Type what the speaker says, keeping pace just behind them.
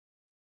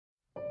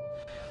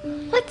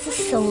What's a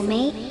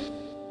soulmate?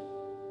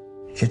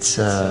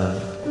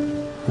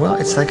 Well,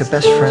 it's like a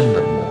best friend,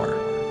 but more.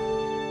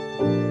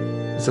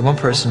 It's the one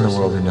person in the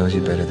world who knows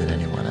you better than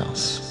anyone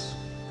else.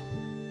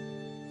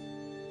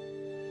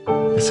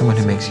 It's someone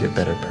who makes you a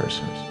better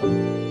person.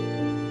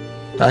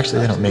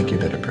 Actually, they don't make you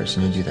a better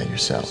person, you do that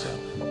yourself.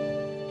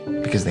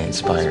 Because they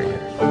inspire you.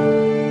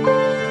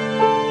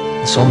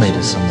 A soulmate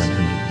is someone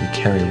who you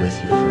carry with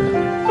you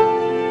forever.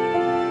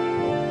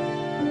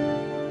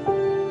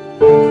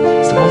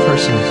 It's the one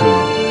person who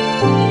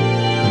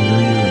knew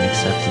you and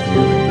accepted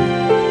you and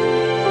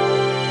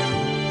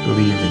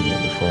believed in you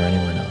before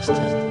anyone else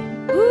did.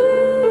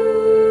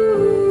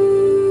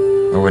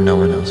 Or when no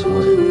one else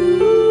would.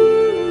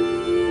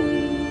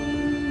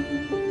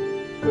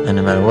 And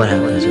no matter what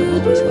happens, you'll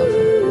always love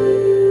them.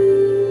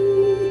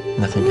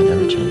 Nothing can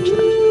ever change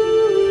that.